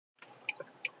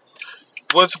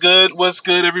What's good? What's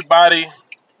good, everybody?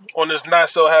 On this not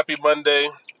so happy Monday.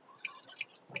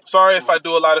 Sorry if I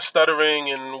do a lot of stuttering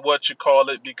and what you call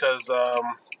it, because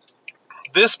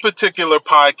this particular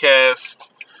podcast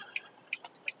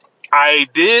I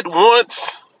did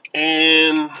once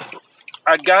and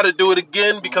I got to do it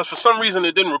again because for some reason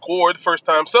it didn't record the first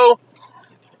time. So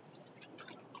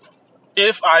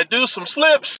if I do some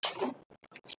slips,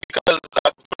 because I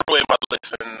threw away my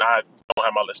list and I don't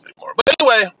have my list anymore. But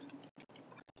anyway,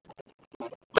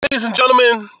 ladies and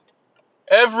gentlemen,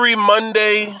 every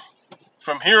Monday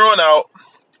from here on out,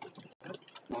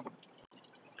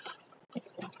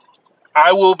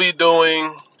 I will be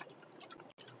doing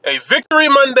a Victory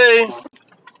Monday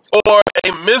or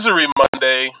a Misery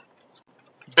Monday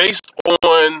based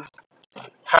on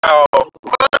how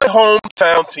my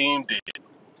hometown team did.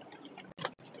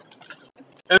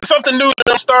 It's something new that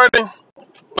I'm starting,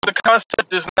 but the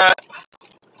concept is not.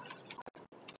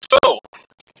 So,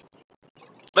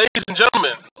 ladies and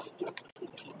gentlemen,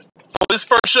 for this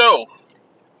first show,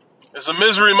 it's a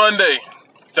Misery Monday.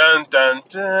 Dun, dun,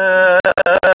 dun.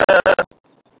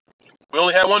 We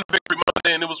only had one Victory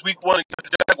Monday, and it was week 1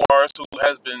 against the Jaguars, who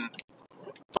has been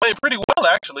playing pretty well,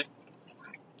 actually.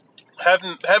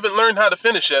 Haven't learned how to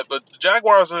finish yet, but the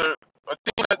Jaguars are a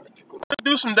team that could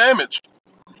do some damage.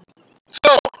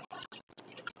 So,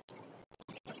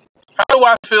 how do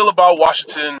I feel about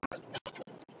Washington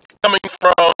coming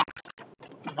from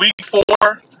week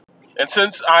 4? And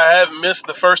since I have missed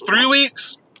the first 3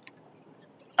 weeks,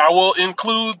 I will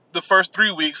include the first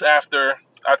 3 weeks after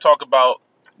I talk about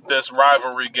this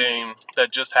rivalry game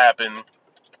that just happened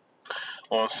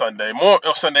on Sunday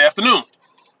afternoon.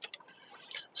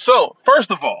 So, first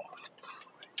of all,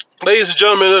 ladies and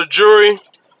gentlemen of the jury,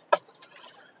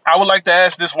 I would like to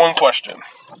ask this one question.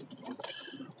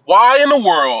 Why in the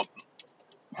world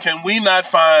can we not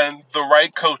find the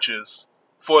right coaches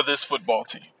for this football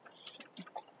team?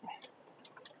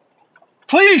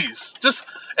 Please, just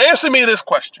answer me this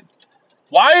question.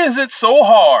 Why is it so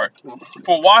hard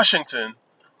for Washington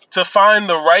to find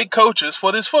the right coaches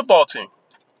for this football team?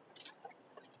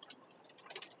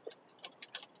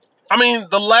 I mean,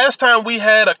 the last time we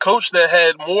had a coach that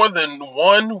had more than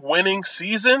one winning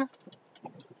season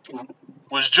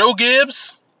was Joe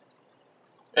Gibbs.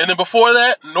 And then before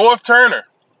that, Norv Turner.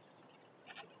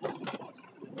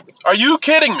 Are you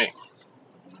kidding me?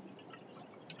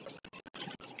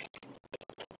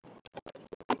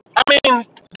 I mean,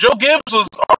 Joe Gibbs was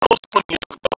almost 20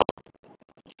 years ago.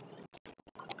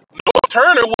 Norv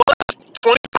Turner was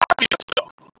 25 years ago.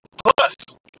 Plus,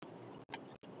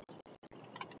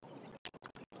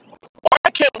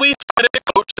 why can't we find a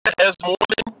coach that has more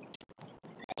than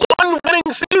one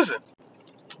winning season?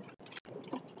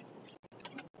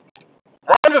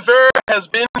 Ron Rivera has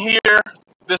been here.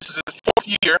 This is his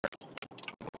 4th year.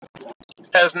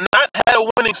 Has not had a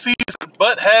winning season,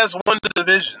 but has won the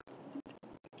division.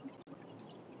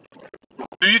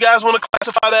 Do you guys want to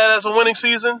classify that as a winning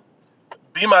season?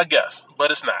 Be my guest,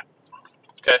 but it's not.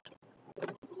 Okay?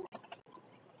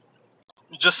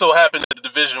 It just so happened that the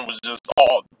division was just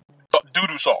all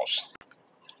doo-doo sauce.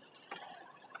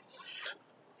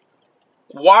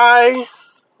 Why?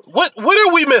 What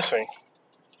are we missing?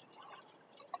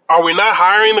 Are we not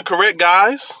hiring the correct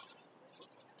guys?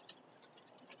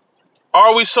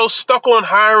 Are we so stuck on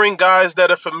hiring guys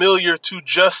that are familiar to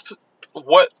just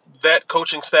what that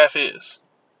coaching staff is?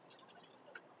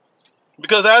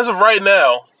 Because as of right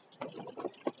now,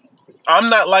 I'm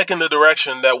not liking the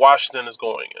direction that Washington is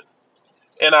going in.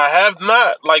 And I have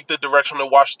not liked the direction that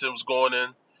Washington was going in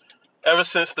ever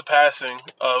since the passing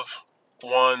of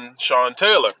one Sean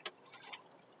Taylor.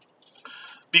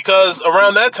 Because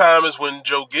around that time is when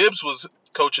Joe Gibbs was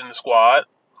coaching the squad.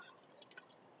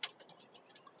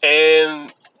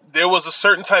 And there was a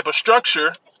certain type of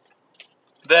structure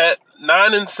that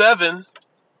 9-7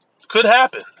 could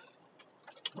happen.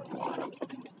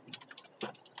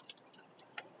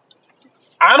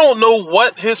 I don't know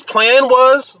what his plan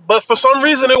was, but for some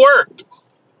reason it worked.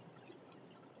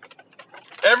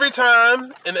 Every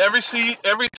time and every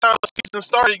time the season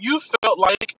started, you felt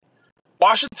like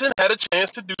Washington had a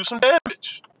chance to do some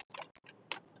damage.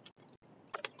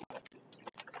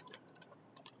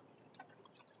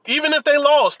 Even if they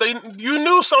lost, you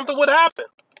knew something would happen.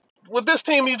 With this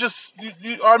team, you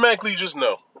automatically just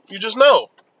know. You just know.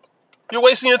 You're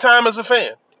wasting your time as a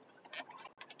fan.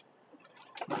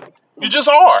 You just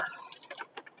are.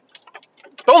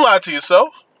 Don't lie to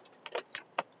yourself.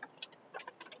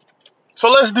 So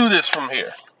let's do this from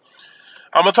here.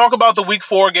 I'm going to talk about the week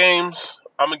 4 games.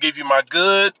 I'm going to give you my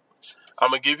good.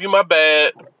 I'm going to give you my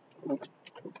bad.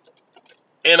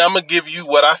 And I'm going to give you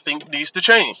what I think needs to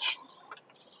change.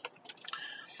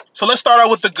 So let's start out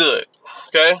with the good.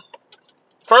 Okay.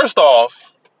 First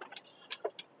off,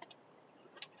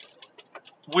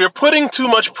 we're putting too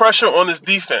much pressure on this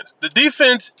defense. The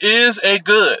defense is a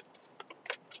good,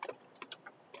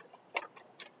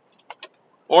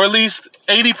 or at least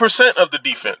 80% of the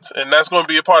defense. And that's going to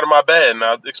be a part of my bad. And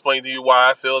I'll explain to you why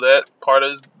I feel that part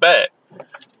is bad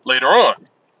later on.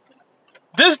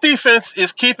 This defense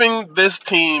is keeping this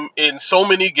team in so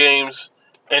many games,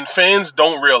 and fans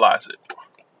don't realize it.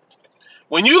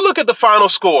 When you look at the final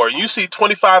score and you see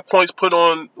 25 points put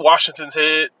on Washington's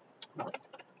head,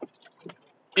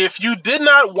 if you did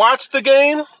not watch the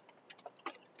game,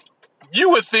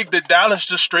 you would think that Dallas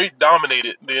just straight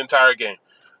dominated the entire game.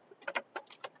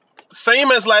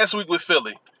 Same as last week with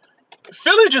Philly.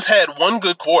 Philly just had one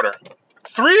good quarter.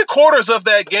 3 quarters of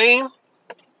that game,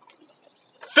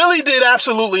 Philly did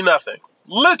absolutely nothing.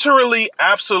 Literally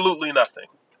absolutely nothing.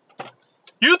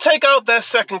 You take out that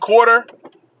second quarter,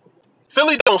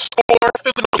 Philly don't score,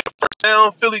 Philly don't get a first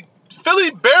down,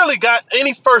 Philly barely got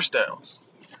any first downs.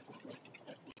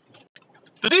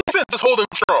 The defense is holding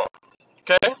strong,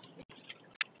 okay?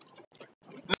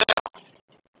 Now,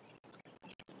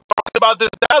 talking about this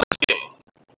Dallas game,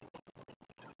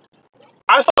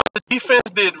 I thought the defense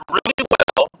did really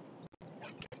well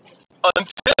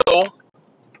until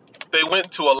they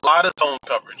went to a lot of zone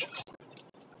coverages.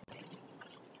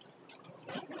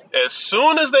 As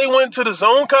soon as they went to the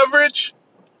zone coverage,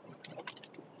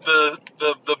 the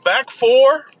back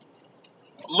four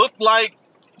looked like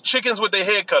chickens with their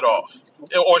head cut off.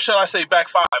 Or shall I say back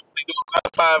five. They do a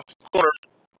 5 corner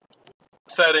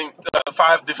setting,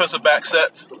 5 defensive back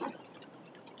sets.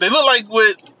 They look like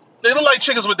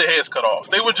chickens with their heads cut off.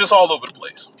 They were just all over the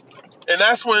place. And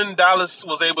that's when Dallas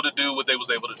was able to do what they was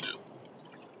able to do.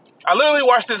 I literally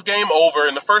watched this game over,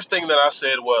 and the first thing that I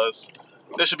said was,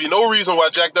 there should be no reason why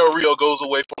Jack Del Rio goes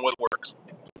away from what works.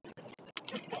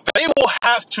 They will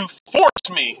have to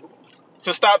force me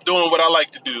to stop doing what I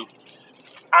like to do.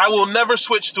 I will never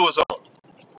switch to a zone.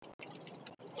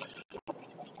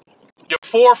 Your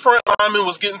 4 front linemen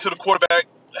was getting to the quarterback,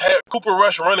 had Cooper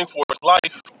Rush running for his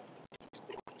life.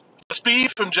 The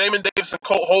speed from Jamin Davis and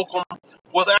Colt Holcomb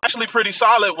was actually pretty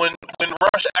solid when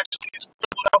Rush actually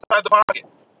scribbled outside the pocket.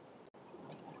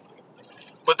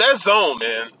 But that zone,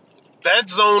 man, that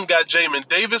zone got Jamin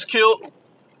Davis killed.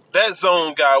 That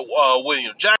zone got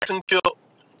William Jackson killed.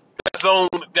 That zone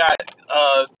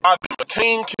got Bobby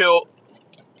McCain killed.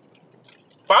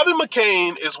 Bobby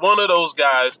McCain is one of those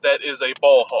guys that is a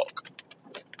ball hawk.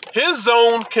 His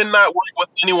zone cannot work with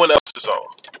anyone else's zone.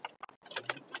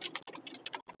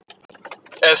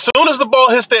 As soon as the ball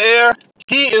hits the air,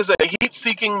 he is a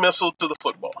heat-seeking missile to the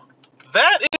football.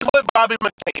 That is what Bobby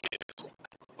McCain is.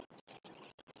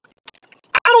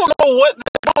 I don't know what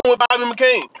they're doing with Bobby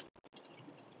McCain.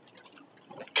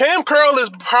 Cam Curl is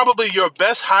probably your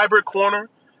best hybrid corner,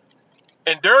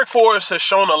 and Derek Forrest has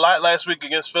shown a lot last week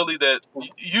against Philly that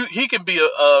he can be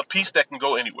a piece that can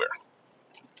go anywhere.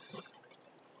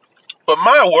 But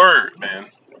my word, man,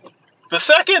 the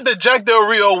second that Jack Del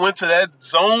Rio went to that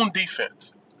zone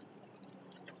defense,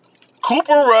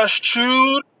 Cooper Rush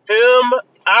chewed him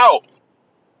out.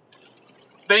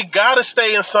 They got to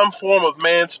stay in some form of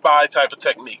man spy type of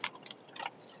technique,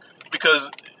 because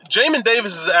Jamin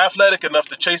Davis is athletic enough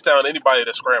to chase down anybody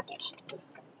that scrambles.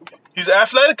 He's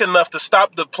athletic enough to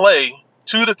stop the play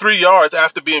 2 to 3 yards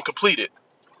after being completed.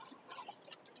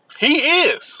 He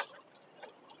is.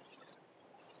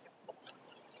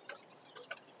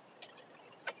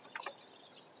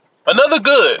 Another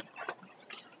good,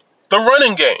 the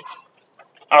running game.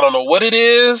 I don't know what it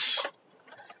is,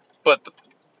 but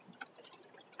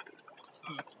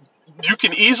you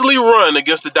can easily run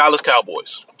against the Dallas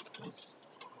Cowboys,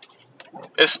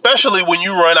 especially when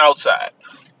you run outside.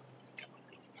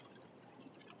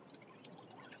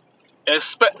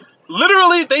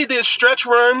 Literally, they did stretch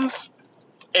runs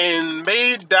and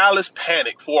made Dallas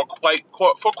panic for quite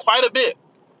a bit,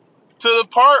 to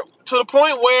the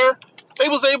point where they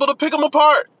was able to pick them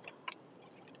apart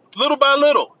little by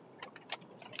little.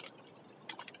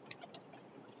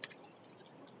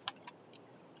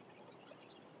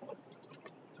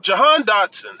 Jahan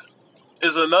Dotson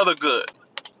is another good,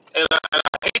 and I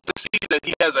hate to see that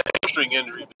he has a hamstring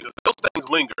injury, because those things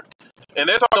linger, and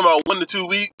they're talking about 1 to 2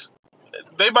 weeks.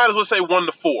 They might as well say 1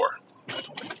 to 4.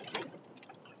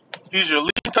 He's your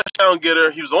leading touchdown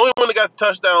getter. He was the only one that got the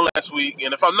touchdown last week,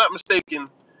 and if I'm not mistaken,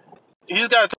 he's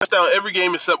got a touchdown every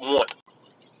game except one.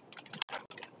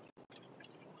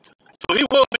 So he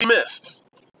will be missed.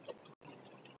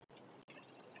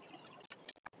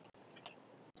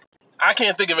 I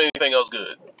can't think of anything else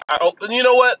good. You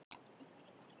know what?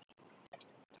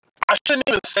 I shouldn't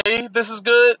even say this is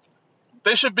good.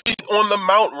 They should be on the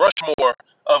Mount Rushmore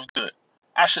of good.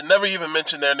 I should never even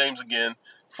mention their names again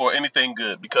for anything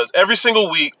good because every single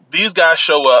week these guys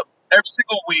show up. Every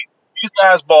single week these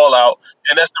guys ball out,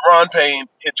 and that's Deron Payne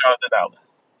and Jonathan Allen.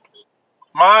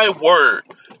 My word,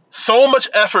 so much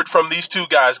effort from these two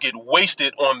guys get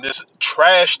wasted on this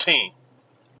trash team.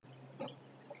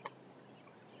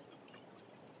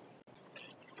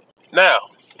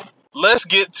 Now, let's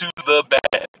get to the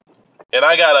bad. And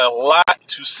I got a lot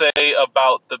to say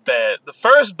about the bad. The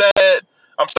first bad,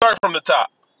 I'm starting from the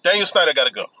top. Daniel Snyder got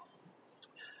to go.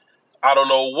 I don't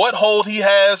know what hold he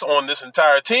has on this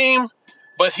entire team,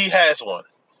 but he has one.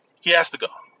 He has to go.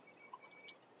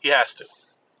 He has to.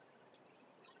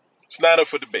 It's not up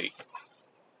for debate.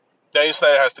 Daniel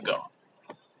Snyder has to go.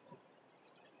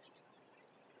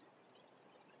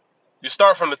 You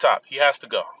start from the top. He has to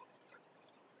go.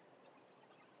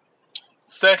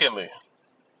 Secondly,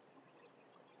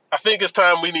 I think it's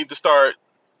time we need to start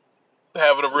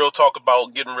having a real talk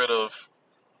about getting rid of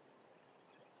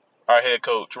our head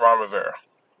coach, Ron Rivera.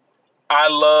 I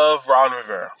love Ron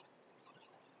Rivera.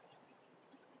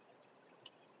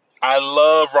 I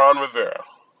love Ron Rivera.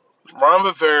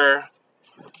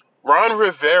 Ron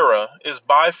Rivera is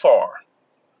by far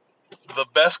the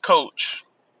best coach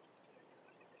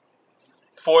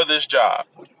for this job.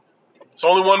 It's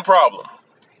only one problem.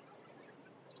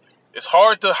 It's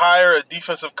hard to hire a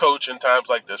defensive coach in times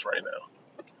like this right now.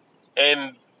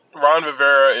 And Ron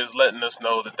Rivera is letting us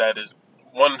know that that is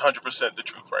 100% the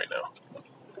truth right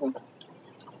now.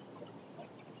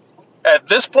 At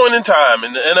this point in time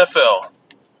in the NFL,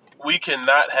 we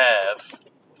cannot have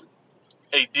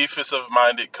a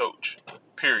defensive-minded coach,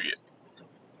 period.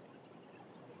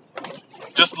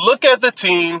 Just look at the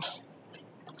teams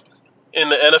in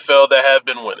the NFL that have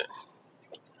been winning.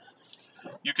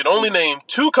 You can only name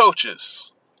two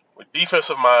coaches with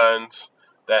defensive minds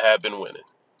that have been winning.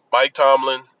 Mike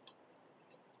Tomlin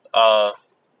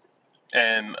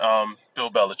and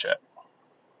Bill Belichick.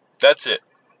 That's it.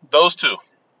 Those two.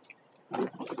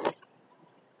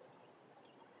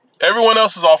 Everyone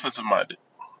else is offensive minded.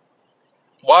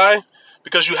 Why?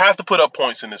 Because you have to put up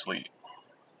points in this league.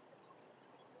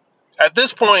 At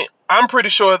this point, I'm pretty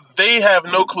sure they have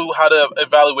no clue how to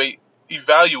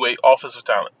evaluate offensive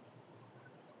talent.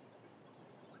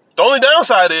 The only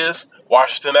downside is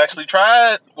Washington actually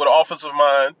tried with an offensive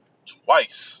mind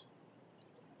twice.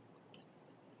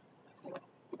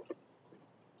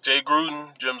 Jay Gruden,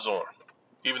 Jim Zorn.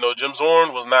 Even though Jim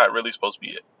Zorn was not really supposed to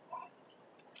be it.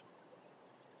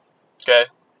 Okay?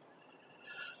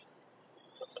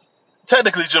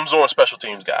 Technically, Jim Zorn, special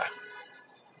teams guy.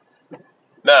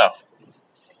 Now,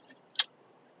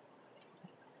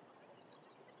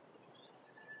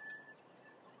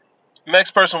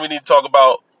 next person we need to talk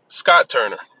about, Scott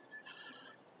Turner.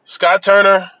 Scott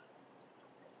Turner,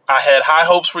 I had high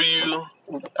hopes for you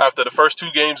after the first two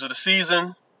games of the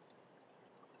season.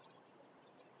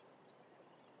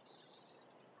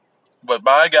 But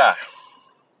my guy,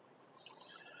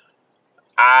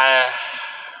 I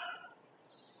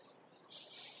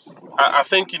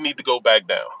think you need to go back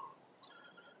down.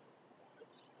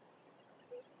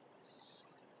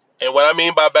 And what I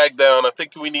mean by back down, I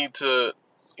think we need to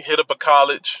hit up a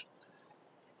college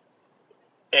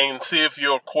and see if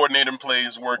your coordinator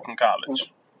plays work in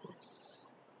college.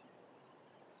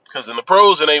 Because in the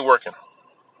pros, it ain't working.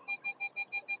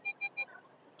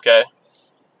 Okay?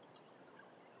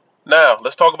 Now,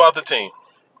 let's talk about the team.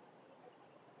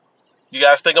 You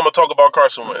guys think I'm going to talk about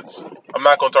Carson Wentz? I'm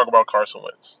not going to talk about Carson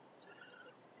Wentz.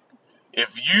 If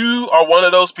you are one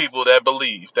of those people that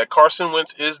believe that Carson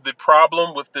Wentz is the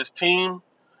problem with this team,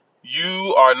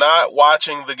 you are not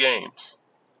watching the games.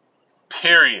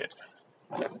 Period.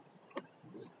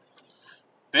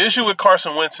 The issue with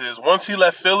Carson Wentz is once he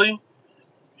left Philly,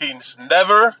 he's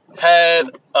never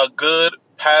had a good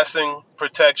passing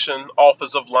protection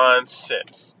offensive line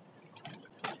since.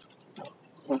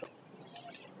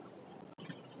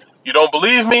 You don't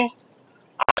believe me?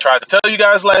 I tried to tell you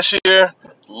guys last year.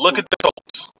 Look at the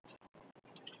Colts.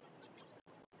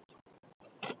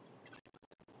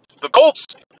 The Colts.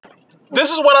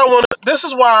 This is why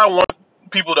I want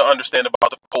people to understand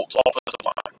about the Colts offensive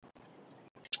line.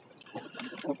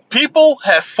 People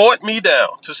have fought me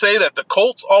down to say that the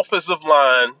Colts offensive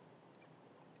line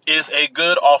is a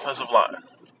good offensive line.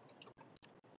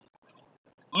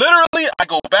 Literally, I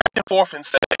go back and forth and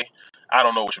say, I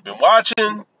don't know what you've been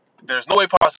watching. There's no way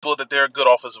possible that they're a good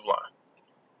offensive line.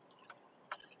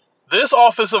 This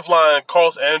offensive line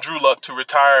caused Andrew Luck to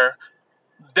retire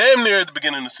damn near at the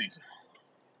beginning of the season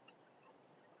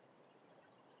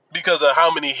because of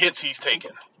how many hits he's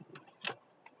taken.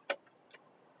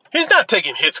 He's not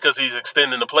taking hits because he's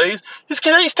extending the plays. He's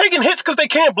taking hits because they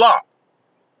can't block.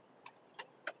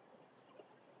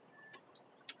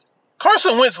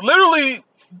 Carson Wentz literally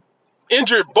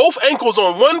injured both ankles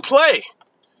on one play,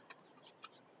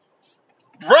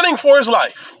 running for his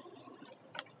life.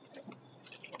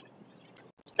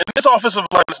 And this offensive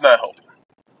line is not helping.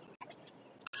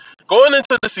 Going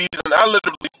into the season, I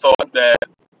literally thought that,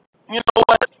 you know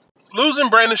what, losing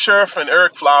Brandon Scherff and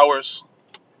Eric Flowers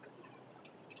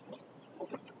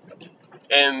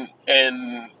and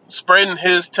spreading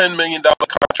his $10 million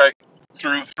contract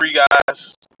through three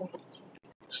guys,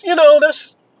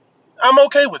 I'm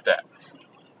okay with that.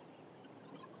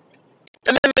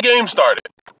 And then the game started.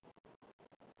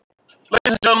 Ladies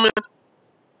and gentlemen,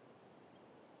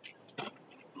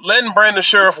 letting Brandon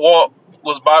Scherff walk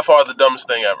was by far the dumbest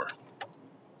thing ever.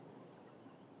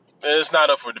 And it's not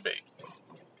up for debate.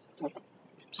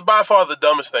 It's by far the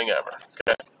dumbest thing ever.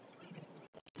 Okay.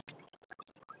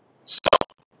 So,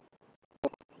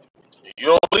 you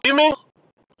don't believe me?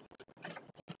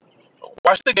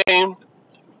 Watch the game.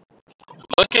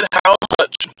 Look at how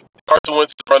much Carson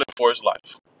Wentz is running for his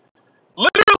life.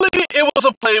 Literally, it was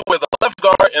a play where the left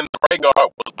guard and the right guard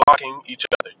was blocking each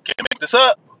other. You can't make this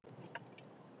up.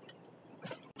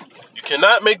 You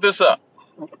cannot make this up.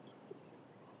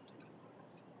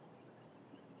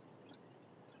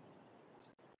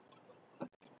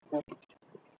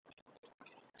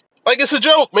 Like, it's a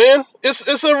joke, man.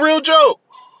 It's a real joke.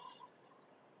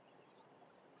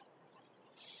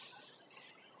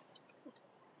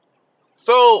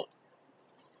 So,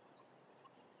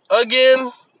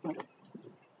 again,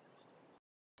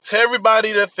 to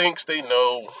everybody that thinks they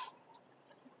know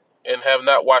and have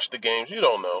not watched the games, you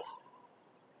don't know.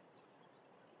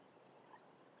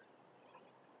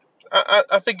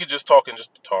 I think you're just talking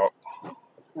just to talk.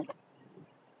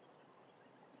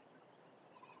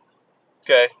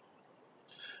 Okay.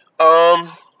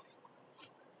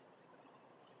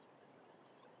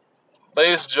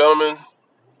 Ladies and gentlemen,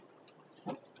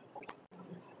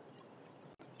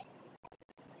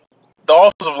 the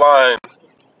offensive line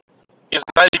is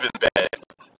not even bad.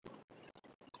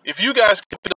 If you guys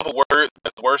can think of a word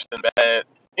that's worse than bad,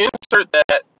 insert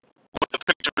that with the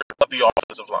picture of the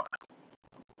offensive line.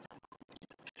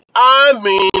 I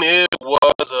mean, it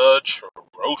was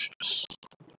atrocious.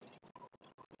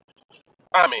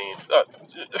 I mean,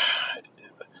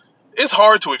 it's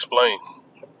hard to explain.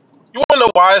 You want to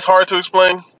know why it's hard to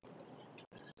explain?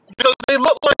 Because they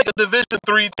look like a Division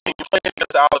III team playing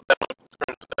against Alabama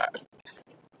Crimson Tide.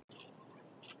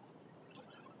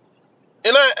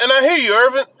 And I hear you,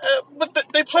 Irvin, but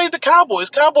they played the Cowboys.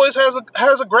 Cowboys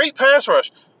has a great pass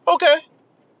rush. Okay,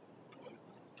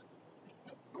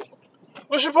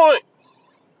 what's your point?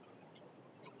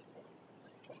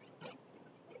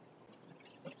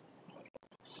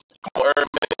 Come on, Irvin,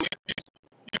 man.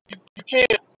 You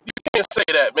can't say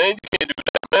that, man. You can't do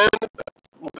that, man.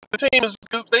 The team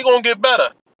they gonna get better.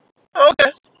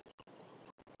 Okay,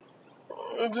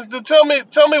 tell me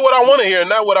what I want to hear,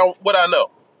 not what I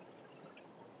know.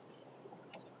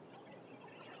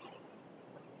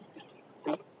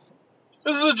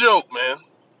 This is a joke, man.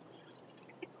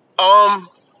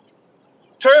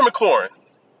 Terry McLaurin.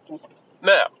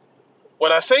 Now,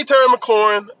 when I say Terry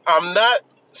McLaurin, I'm not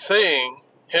saying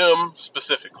him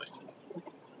specifically.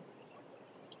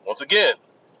 Once again,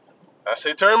 I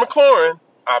say Terry McLaurin,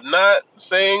 I'm not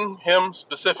saying him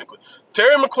specifically.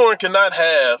 Terry McLaurin cannot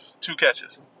have two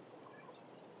catches.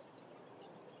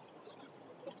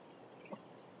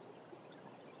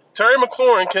 Terry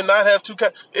McLaurin cannot have two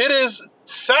catches. It is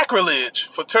sacrilege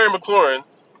for Terry McLaurin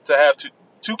to have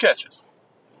two catches.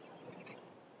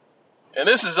 And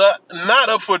this is not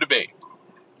up for debate.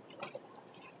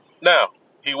 Now,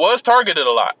 he was targeted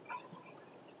a lot.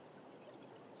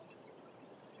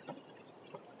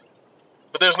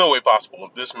 But there's no way possible.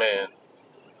 This man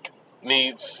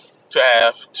needs to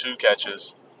have two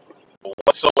catches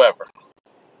whatsoever.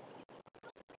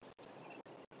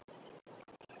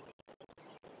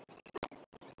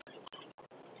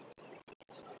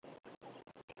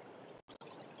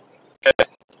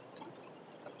 Okay.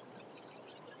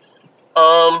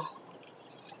 Um,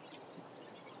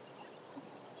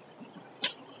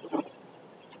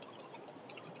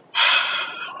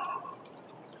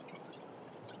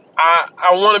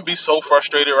 I want to be so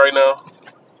frustrated right now.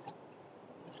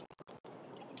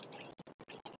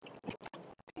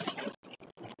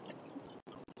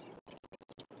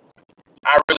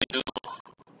 I really do.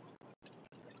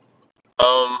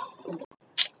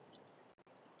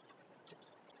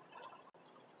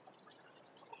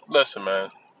 Listen, man.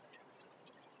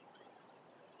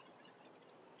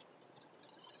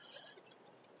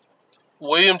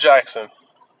 William Jackson.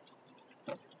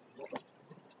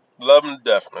 Love him to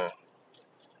death, man.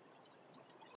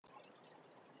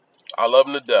 I love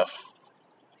him to death.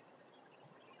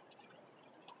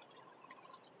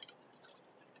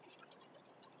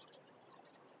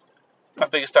 I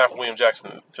think it's time for William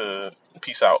Jackson to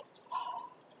peace out.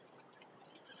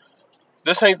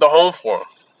 This ain't the home for him.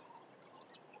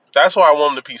 That's why I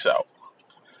want him to peace out.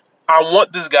 I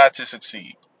want this guy to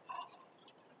succeed.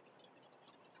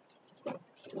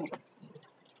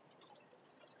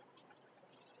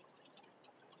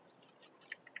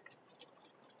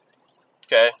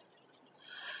 Okay?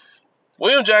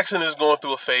 William Jackson is going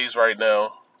through a phase right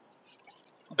now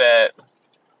that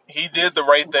he did the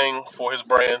right thing for his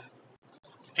brand.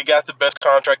 He got the best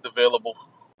contract available.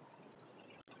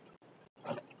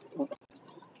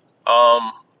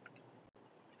 Um,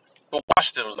 but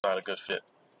Washington was not a good fit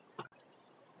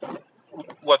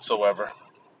whatsoever.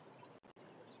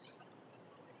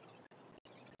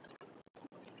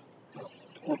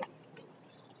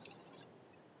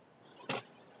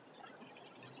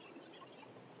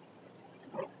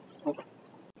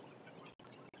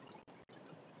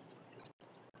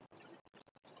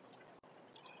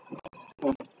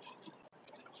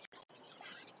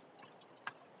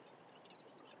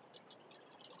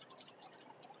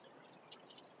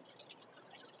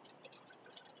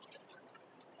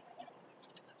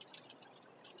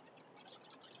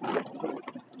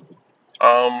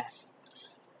 Um,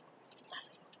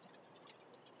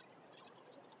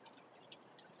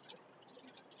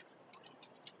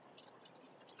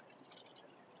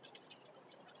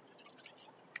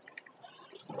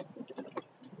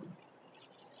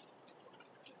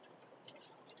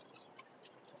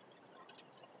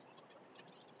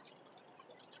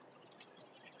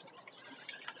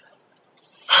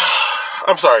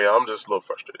 I'm sorry, I'm just a little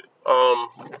frustrated.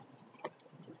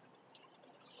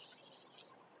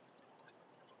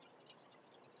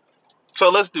 So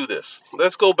let's do this.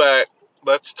 Let's go back.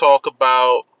 Let's talk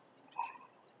about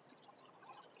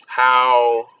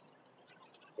how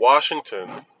Washington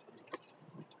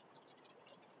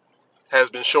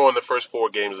has been showing the first 4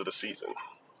 games of the season.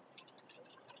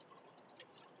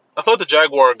 I thought the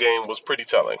Jaguar game was pretty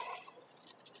telling.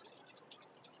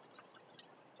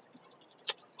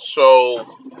 So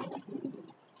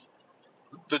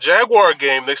the Jaguar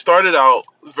game, they started out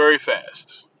very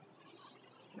fast.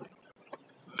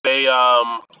 They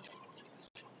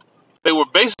they were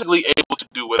basically able to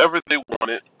do whatever they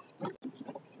wanted,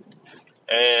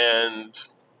 and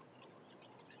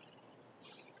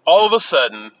all of a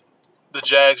sudden, the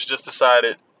Jags just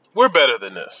decided we're better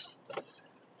than this,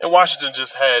 and Washington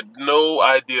just had no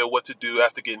idea what to do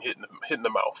after getting hit in the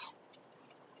mouth.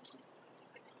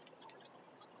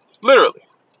 Literally.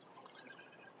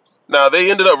 Now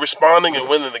they ended up responding and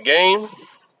winning the game,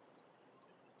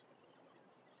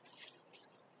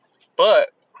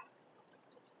 but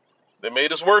they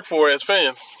made us work for it as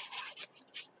fans.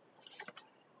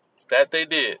 That they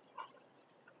did.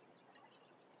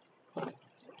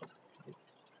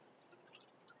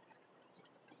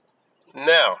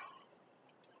 Now,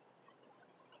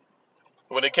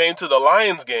 when it came to the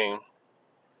Lions game,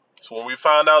 it's when we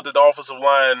found out that the offensive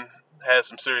line had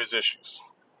some serious issues.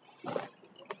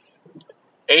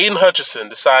 Aiden Hutchinson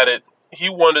decided he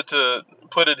wanted to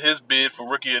put in his bid for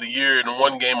Rookie of the Year in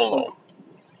one game alone.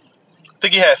 I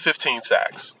think he had 15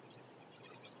 sacks.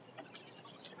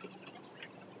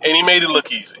 And he made it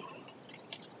look easy.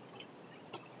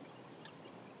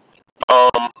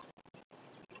 Um,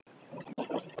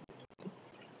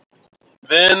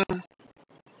 then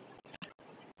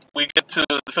we get to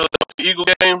the Philadelphia Eagle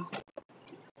game,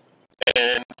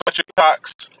 and Fletcher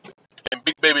Cox and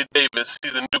Big Baby Davis,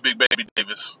 he's a new Big Baby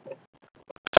Davis,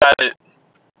 decided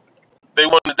they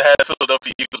wanted to have the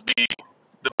Philadelphia Eagles be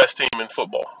the best team in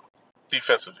football,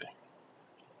 defensively.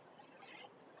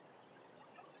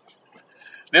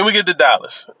 Then we get to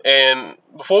Dallas. And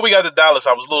before we got to Dallas,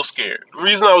 I was a little scared. The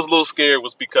reason I was a little scared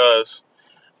was because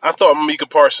I thought Micah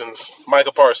Parsons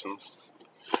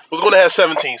was going to have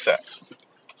 17 sacks.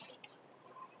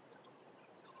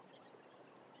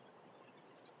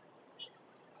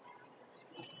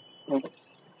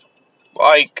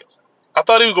 Like, I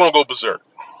thought he was going to go berserk.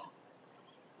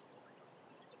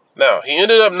 Now, he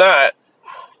ended up not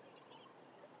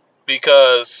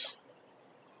because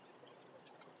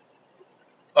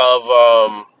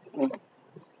of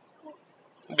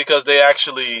because they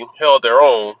actually held their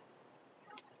own.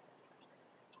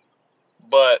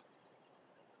 But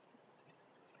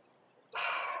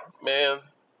man,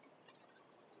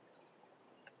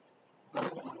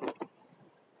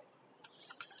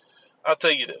 I'll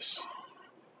tell you this.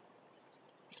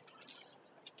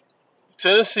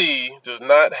 Tennessee does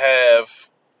not have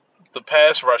the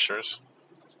pass rushers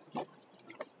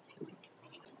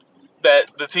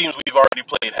that the teams we've already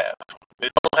played have. They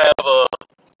don't have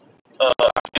I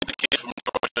forget the kid from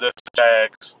Georgia, that's the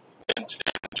Jags, and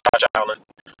Josh Allen.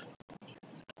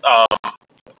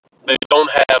 They don't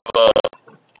have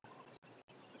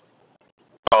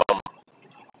um,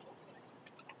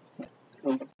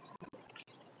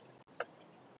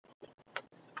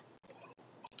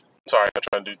 sorry, I'm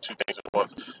trying to do two things at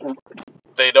once.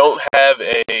 They don't have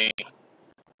a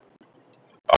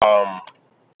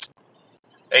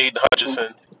Aiden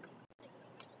Hutchinson.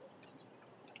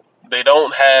 They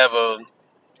don't have a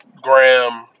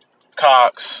Graham,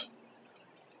 Cox,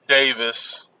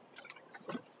 Davis.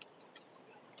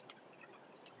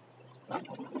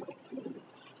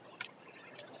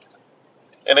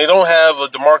 And they don't have a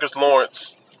DeMarcus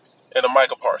Lawrence and a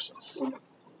Micah Parsons.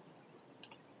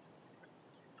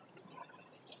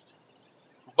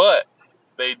 But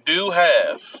they do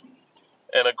have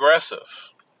an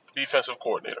aggressive defensive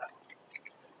coordinator.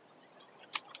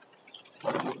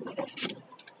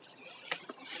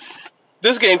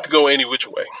 This game could go any which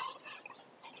way.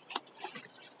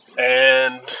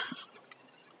 And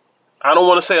I don't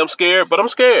want to say I'm scared, but I'm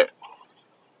scared.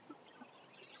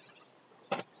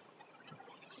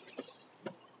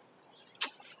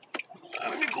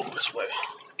 Let me go this way.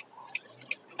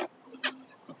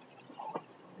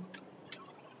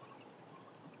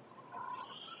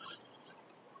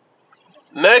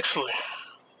 Nextly,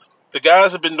 the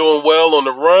guys have been doing well on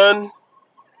the run.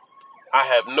 I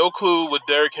have no clue what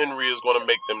Derrick Henry is going to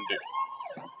make them do.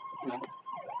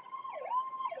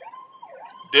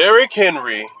 Derrick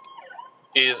Henry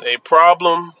is a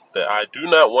problem that I do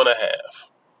not want to have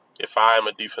if I am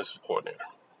a defensive coordinator.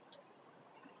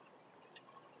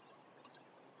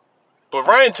 But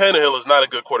Ryan Tannehill is not a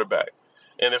good quarterback.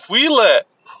 And if we let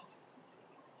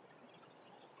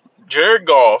Jared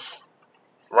Goff,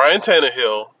 Ryan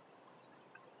Tannehill,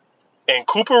 and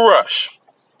Cooper Rush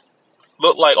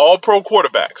look like all-pro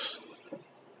quarterbacks,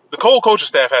 the Colts coaching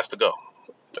staff has to go.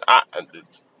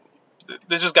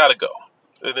 They just got to go.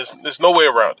 There's no way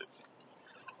around it.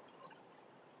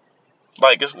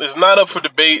 Like, it's not up for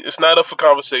debate. It's not up for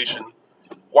conversation.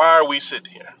 Why are we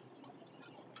sitting here?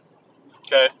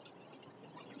 Okay?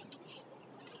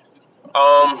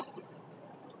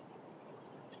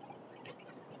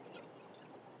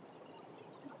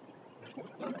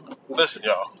 Listen,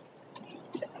 y'all.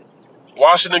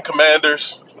 Washington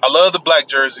Commanders. I love the black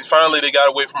jersey. Finally, they got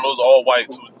away from those all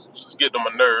whites who was just getting on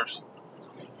my nerves.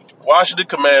 Washington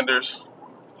Commanders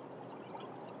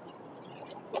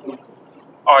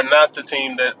are not the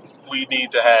team that we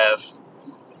need to have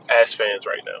as fans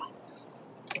right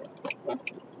now.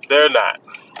 They're not.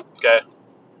 Okay?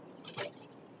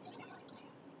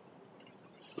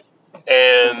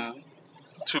 And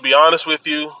to be honest with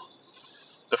you,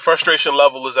 the frustration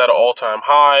level is at an all-time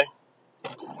high.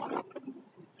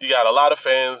 You got a lot of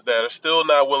fans that are still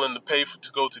not willing to pay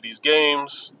to go to these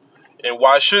games. And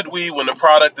why should we when the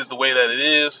product is the way that it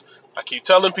is? I keep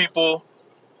telling people,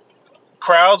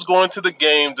 crowds going to the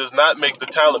game does not make the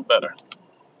talent better.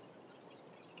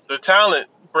 The talent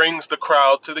brings the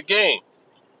crowd to the game.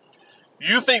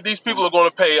 You think these people are going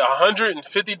to pay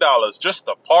 $150 just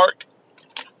to park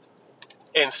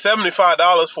and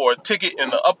 $75 for a ticket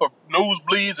in the upper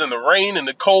nosebleeds in the rain and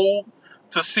the cold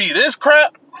to see this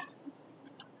crap?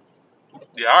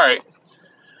 Yeah, all right.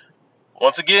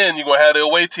 Once again, you're going to have the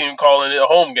away team calling it a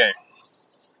home game.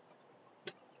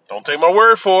 Don't take my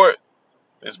word for it.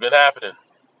 It's been happening.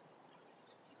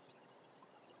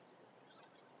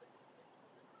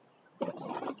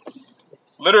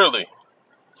 Literally,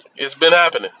 it's been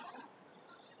happening.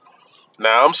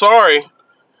 Now, I'm sorry.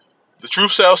 The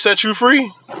truth shall set you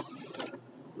free.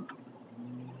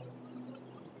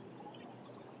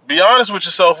 Be honest with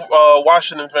yourself,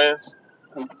 Washington fans.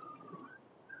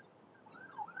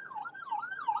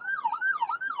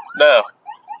 Now,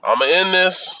 I'm going to end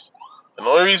this. And the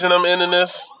only reason I'm ending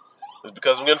this is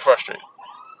because I'm getting frustrated.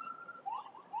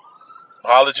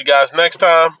 I'll holler at you guys next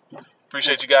time.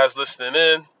 Appreciate you guys listening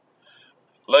in.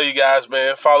 Love you guys,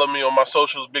 man. Follow me on my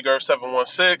socials, Big Earth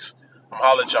 716. I'm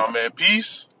holler at y'all, man.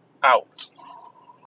 Peace out.